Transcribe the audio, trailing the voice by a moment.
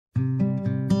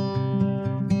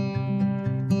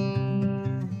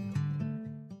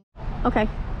Okay.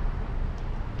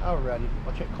 Alrighty,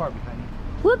 watch that car behind you.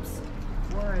 Whoops.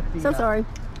 We're at the, So sorry.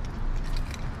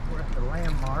 We're at the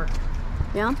landmark.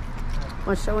 Yeah?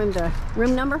 Want to show him the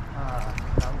room number?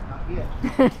 No, not yet.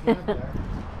 Get up there.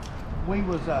 We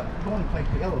was going to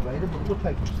take the elevator, but we'll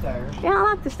take the stairs. Yeah, I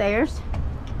like the stairs.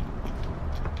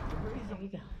 There you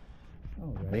go.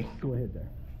 Alrighty, go ahead there.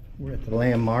 We're at the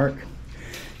landmark.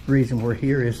 The reason we're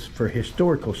here is for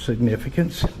historical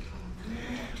significance.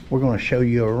 We're going to show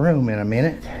you a room in a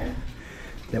minute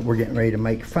that we're getting ready to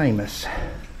make famous.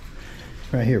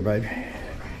 Right here, baby.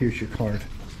 Here's your card.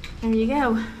 There you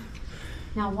go.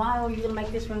 Now, why are you going to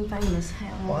make this room famous?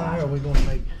 Why are we going to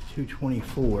make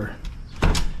 224?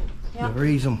 Yep. The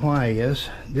reason why is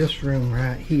this room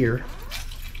right here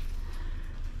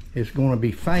is going to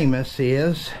be famous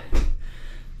is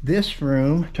this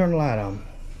room. Turn the light on.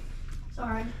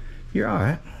 Sorry. You're all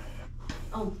right.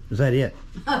 Oh. Is that it?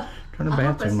 Turn the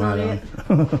bathroom light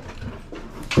on.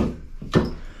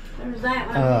 There's that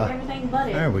one. Everything but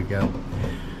it. There we go.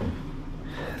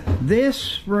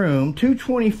 This room,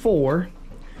 224,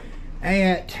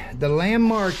 at the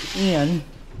Landmark Inn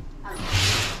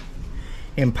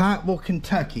in Pikeville,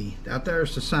 Kentucky. Out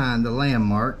there's the sign, the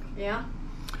Landmark. Yeah.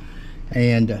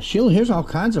 And Sheila, here's all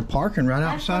kinds of parking right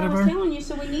outside of her. That's what I was telling you,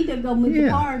 so we need to go move the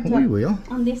car we will.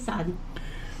 On this side.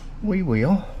 We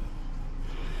will.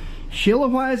 Sheila,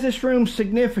 why is this room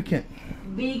significant?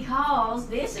 Because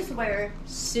this is where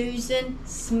Susan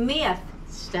Smith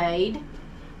stayed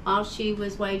while she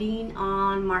was waiting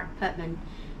on Mark Putnam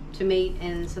to meet,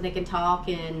 and so they can talk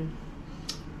and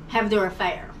have their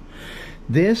affair.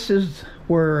 This is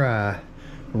where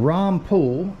Ron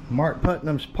Poole, Mark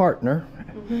Putnam's partner,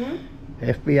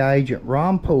 FBI agent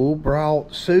Ron Poole,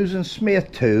 brought Susan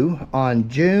Smith to on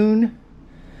June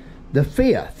the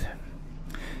 5th.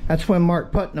 That's when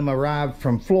Mark Putnam arrived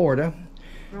from Florida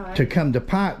to come to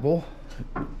Pikeville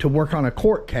to work on a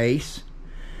court case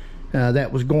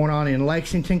that was going on in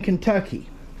Lexington, Kentucky.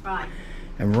 Right.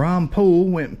 And Ron Poole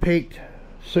went and picked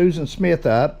Susan Smith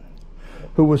up,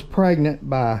 who was pregnant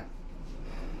by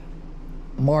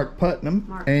Mark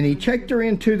Putnam, and he checked her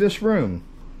into this room,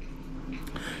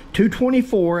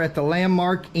 224 at the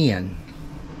Landmark Inn.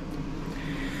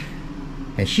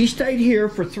 And she stayed here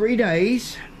for 3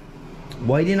 days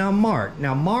waiting on Mark.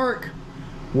 Now Mark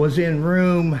was in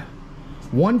room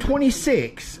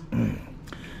 126,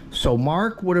 so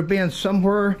Mark would have been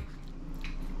somewhere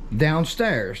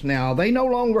downstairs. Now they no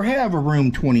longer have a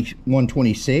room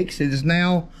 126. It is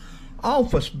now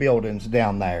office buildings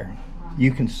down there.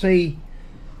 You can see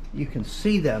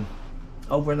them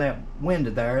over in that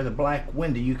window there, the black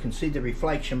window. You can see the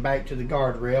reflection back to the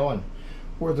guardrail and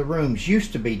where the rooms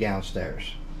used to be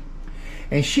downstairs.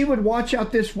 And she would watch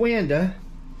out this window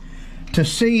to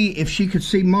see if she could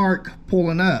see Mark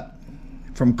pulling up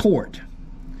from court,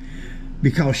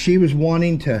 because she was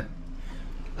wanting to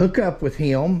hook up with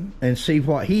him and see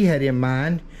what he had in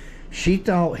mind. She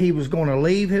thought he was going to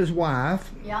leave his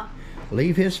wife,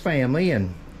 leave his family,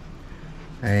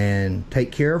 and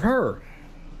take care of her.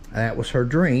 That was her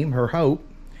dream, her hope,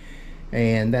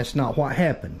 and that's not what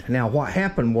happened. Now what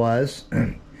happened was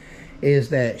is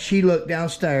that she looked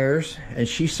downstairs and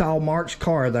she saw Mark's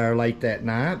car there late that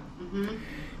night.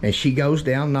 And she goes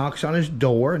down, knocks on his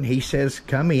door, and he says,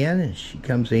 come in. And she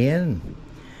comes in, and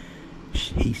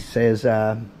he says,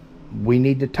 we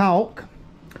need to talk.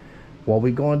 What are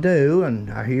we going to do? And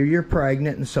I hear you're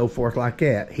pregnant, and so forth like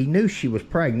that. He knew she was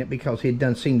pregnant because he'd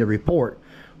done seen the report.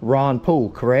 Ron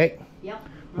Poole, correct? Yep.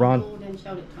 Ron Poole done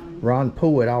showed it to him. Ron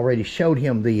Poole had already showed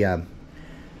him the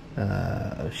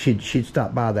she'd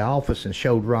stopped by the office and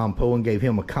showed Ron Poole and gave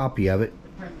him a copy of it,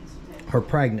 her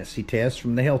pregnancy test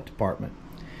from the health department.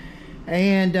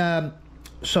 And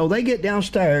so they get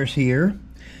downstairs here,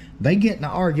 they get in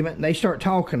an argument, and they start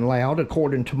talking loud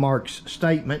according to Mark's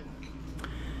statement,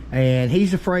 and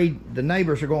he's afraid the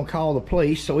neighbors are going to call the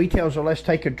police, so he tells her, let's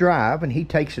take a drive. And he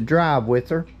takes a drive with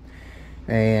her,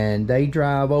 and they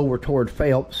drive over toward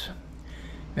Phelps,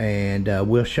 and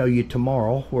we'll show you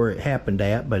tomorrow where it happened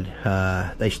at.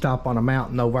 But they stop on a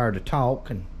mountain over there to talk,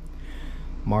 and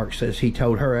Mark says he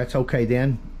told her that's okay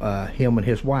then. Him and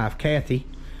his wife Kathy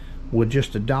would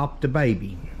just adopt the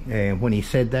baby. And when he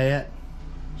said that,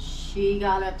 she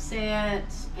got upset,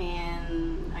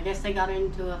 and I guess they got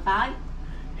into a fight.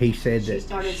 He said that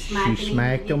she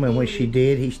smacked him, and when she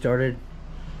did, he started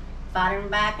fighting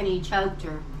back, and he choked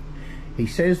her. He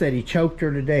says that he choked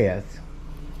her to death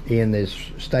in this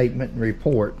statement and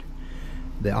report.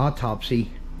 The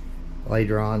autopsy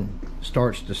later on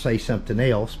starts to say something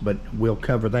else, but we'll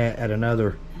cover that at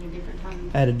another At a different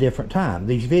time. At a different time.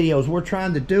 These videos, we're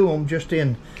trying to do them just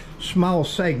in small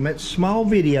segments, small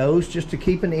videos, just to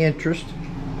keep an interest.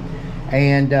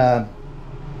 And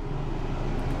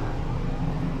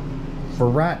for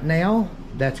right now,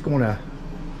 that's going to...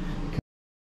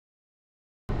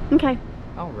 Okay.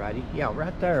 Alrighty. Yeah,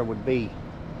 right there would be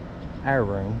our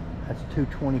room. That's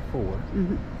 224.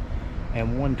 Mm-hmm.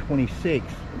 And 126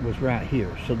 was right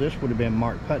here. So this would have been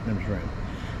Mark Putnam's room.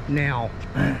 Now,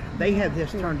 they have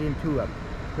this turned into a...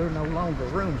 There are no longer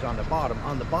rooms on the bottom.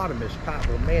 On the bottom is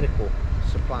Pikeville Medical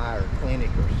Supply or Clinic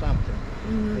or something.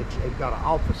 Mm-hmm. They've got an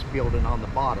office building on the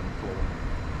bottom floor.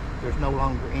 There's no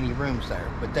longer any rooms there.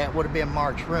 But that would have been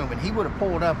Mark's room. And he would have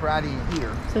pulled up right in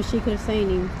here. So she could have seen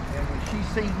him. And when she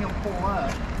seen him pull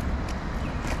up,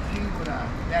 she would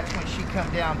that's when she come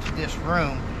down to this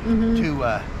room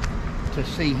to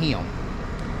see him.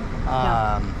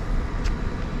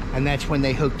 And that's when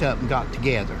they hooked up and got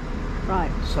together. Right.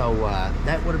 So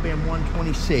that would have been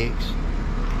 126,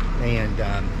 and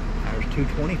there's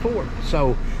 224.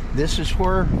 So this is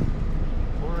where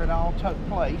it all took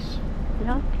place.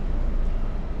 Yeah.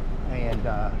 And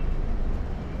I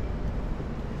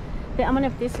wonder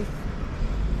if this is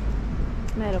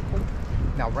medical.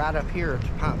 now right up here at the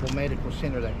Pikeville Medical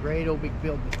Center, that great old big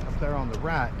building up there on the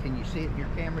right. Can you see it in your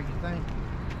camera, you think?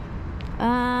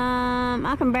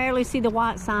 I can barely see the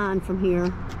white sign from here.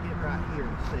 Get right here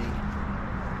and see.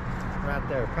 Right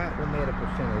there, Pikeville Medical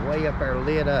Center, way up there,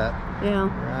 lit up. Yeah.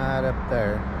 Right up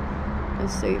there.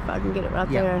 Let's see if I can get it right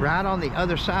Yeah, there. right on the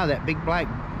other side of that big black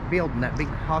building, that big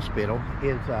hospital,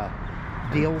 is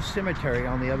Dill's Cemetery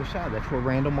on the other side. That's where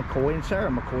Randall McCoy and Sarah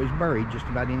McCoy's buried. Just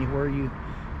about anywhere you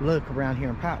look around here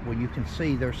in Pikeville, you can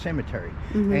see their cemetery.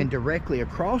 And directly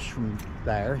across from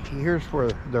there, here's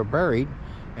where they're buried.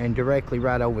 And directly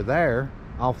right over there,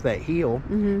 off that hill,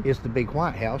 is the big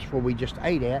White House where we just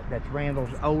ate at. That's Randall's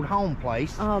old home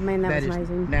place. Oh man, that was is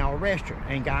amazing. Now a restaurant.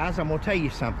 And guys, I'm gonna tell you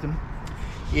something.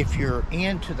 If you're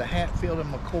into the Hatfield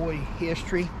and McCoy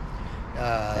history,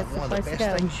 one of the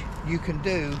best things you can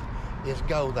do is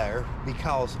go there,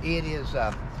 because it is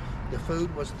the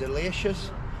food was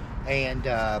delicious, and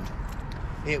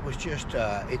it was just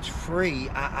it's free.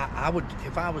 I would,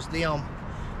 if I was them,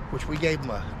 which we gave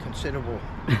them a considerable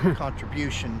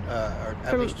contribution, or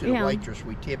at least to the waitress.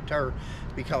 We tipped her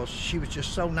because she was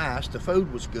just so nice. The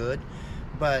food was good,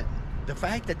 but the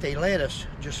fact that they let us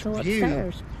just view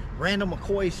upstairs. Randall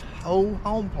McCoy's whole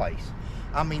home place.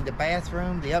 I mean, the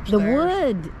bathroom, the upstairs. The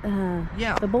wood,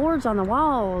 yeah. the boards on the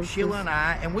walls. Sheila and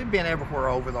I, and we've been everywhere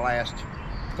over the last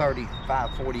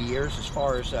 35, 40 years as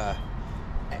far as...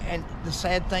 and the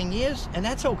sad thing is, and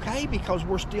that's okay, because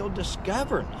we're still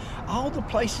discovering all the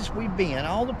places we've been,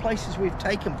 all the places we've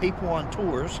taken people on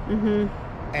tours,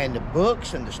 and the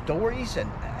books and the stories,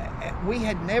 and we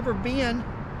had never been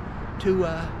to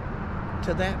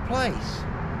that place,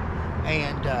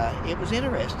 and it was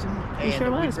interesting,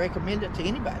 and we'd recommend it to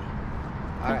anybody.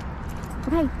 All right.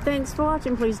 Okay, thanks for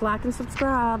watching. Please like and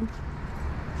subscribe.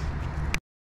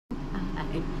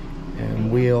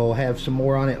 And we'll have some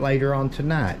more on it later on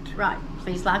tonight. Right.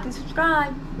 Please like and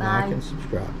subscribe. Bye. Like and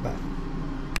subscribe. Bye.